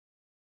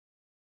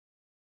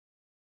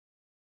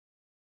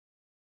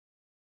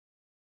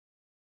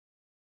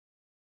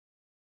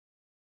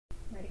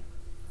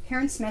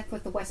Karen Smith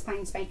with the West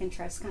Plains Bank and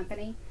Trust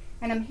Company,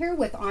 and I'm here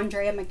with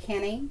Andrea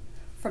McKinney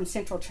from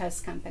Central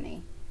Trust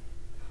Company.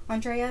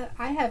 Andrea,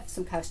 I have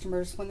some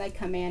customers when they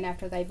come in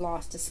after they've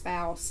lost a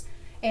spouse,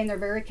 and they're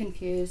very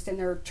confused and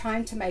they're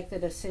trying to make the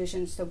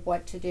decisions of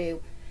what to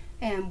do.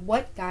 And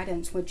what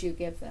guidance would you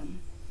give them?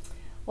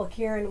 Well,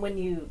 Karen, when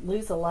you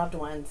lose a loved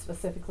one,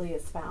 specifically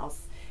a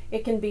spouse,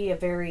 it can be a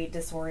very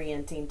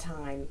disorienting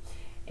time.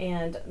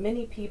 And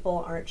many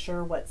people aren't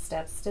sure what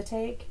steps to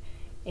take.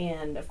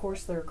 And of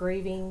course, they're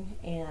grieving,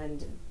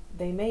 and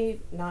they may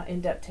not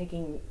end up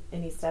taking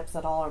any steps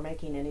at all or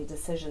making any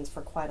decisions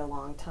for quite a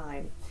long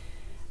time.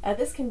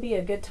 This can be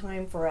a good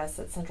time for us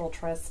at Central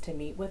Trust to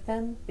meet with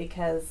them,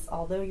 because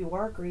although you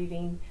are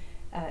grieving,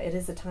 it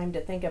is a time to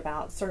think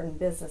about certain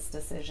business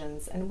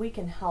decisions, and we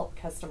can help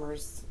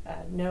customers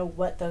know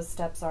what those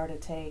steps are to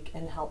take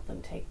and help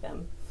them take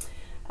them.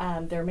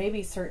 There may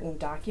be certain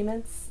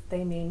documents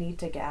they may need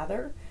to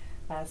gather,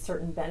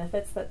 certain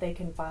benefits that they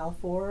can file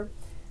for.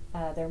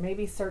 There may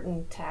be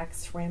certain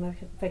tax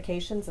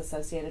ramifications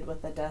associated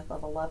with the death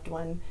of a loved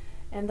one,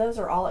 and those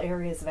are all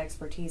areas of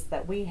expertise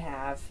that we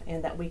have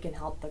and that we can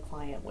help the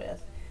client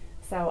with.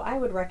 So I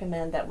would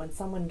recommend that when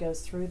someone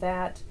goes through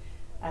that,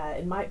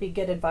 it might be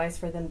good advice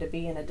for them to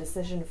be in a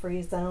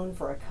decision-free zone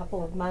for a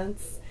couple of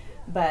months,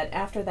 but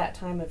after that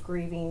time of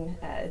grieving,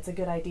 it's a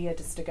good idea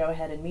just to go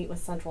ahead and meet with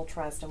Central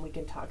Trust, and we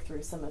can talk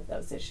through some of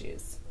those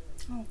issues.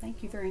 Oh,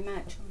 thank you very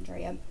much,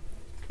 Andrea.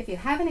 If you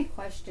have any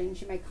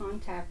questions, you may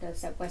contact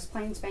us at West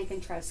Plains Bank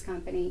and Trust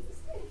Company,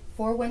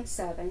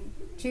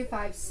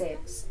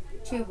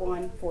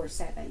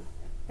 417-256-2147.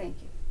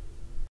 Thank you.